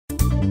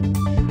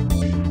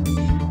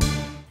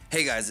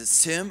Hey guys,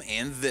 it's Tim,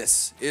 and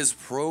this is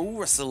Pro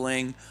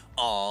Wrestling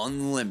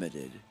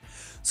Unlimited.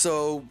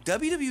 So,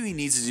 WWE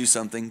needs to do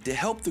something to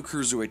help the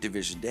Cruiserweight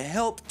division, to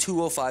help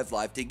 205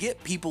 Live, to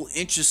get people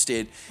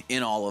interested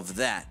in all of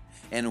that.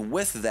 And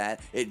with that,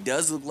 it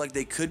does look like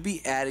they could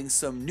be adding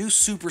some new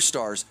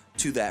superstars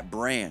to that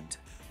brand.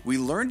 We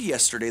learned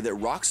yesterday that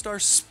Rockstar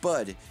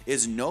Spud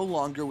is no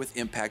longer with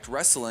Impact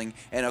Wrestling,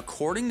 and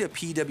according to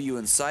PW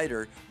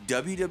Insider,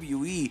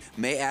 WWE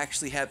may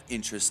actually have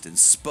interest in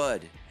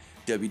Spud.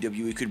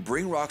 WWE could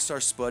bring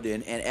Rockstar Spud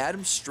in and add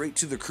him straight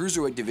to the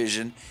Cruiserweight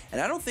division,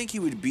 and I don't think he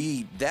would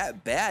be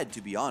that bad,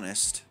 to be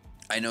honest.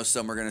 I know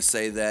some are going to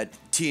say that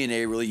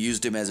TNA really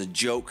used him as a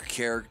joke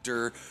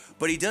character,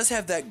 but he does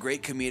have that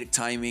great comedic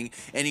timing,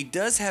 and he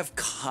does have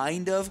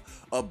kind of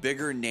a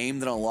bigger name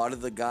than a lot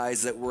of the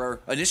guys that were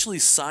initially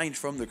signed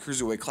from the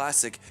Cruiserweight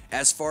Classic.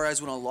 As far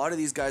as when a lot of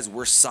these guys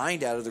were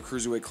signed out of the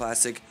Cruiserweight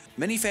Classic,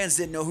 many fans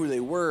didn't know who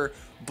they were,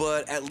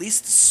 but at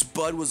least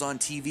Spud was on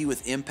TV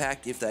with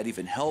Impact, if that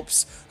even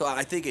helps. So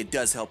I think it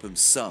does help him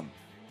some.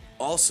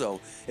 Also,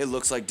 it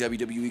looks like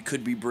WWE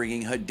could be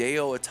bringing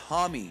Hideo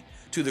Itami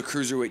to the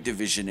Cruiserweight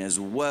division as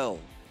well.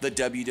 The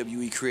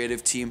WWE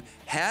creative team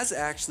has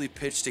actually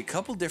pitched a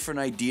couple different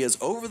ideas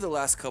over the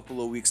last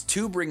couple of weeks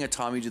to bring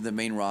Itami to the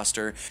main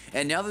roster,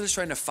 and now they're just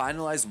trying to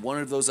finalize one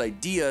of those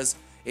ideas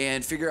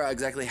and figure out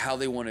exactly how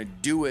they want to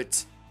do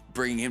it,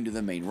 bringing him to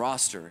the main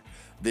roster.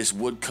 This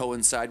would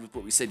coincide with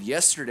what we said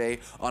yesterday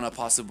on a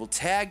possible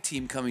tag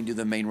team coming to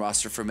the main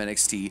roster from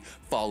NXT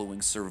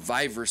following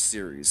Survivor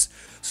Series.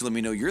 So let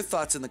me know your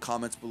thoughts in the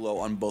comments below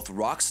on both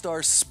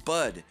Rockstar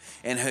Spud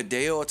and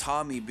Hideo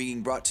Itami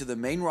being brought to the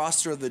main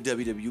roster of the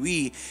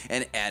WWE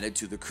and added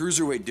to the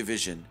Cruiserweight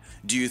division.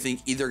 Do you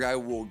think either guy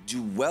will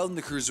do well in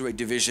the Cruiserweight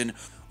division,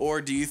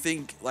 or do you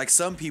think, like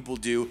some people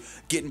do,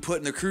 getting put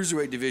in the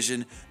Cruiserweight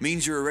division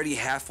means you're already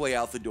halfway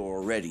out the door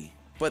already?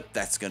 But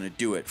that's going to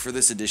do it for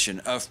this edition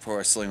of Pro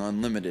Wrestling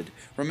Unlimited.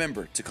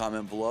 Remember to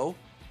comment below,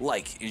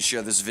 like and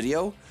share this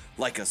video,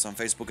 like us on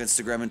Facebook,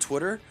 Instagram, and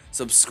Twitter,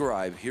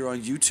 subscribe here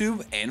on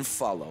YouTube, and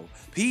follow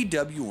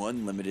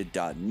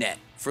PWUnlimited.net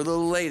for the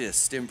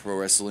latest in pro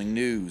wrestling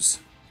news.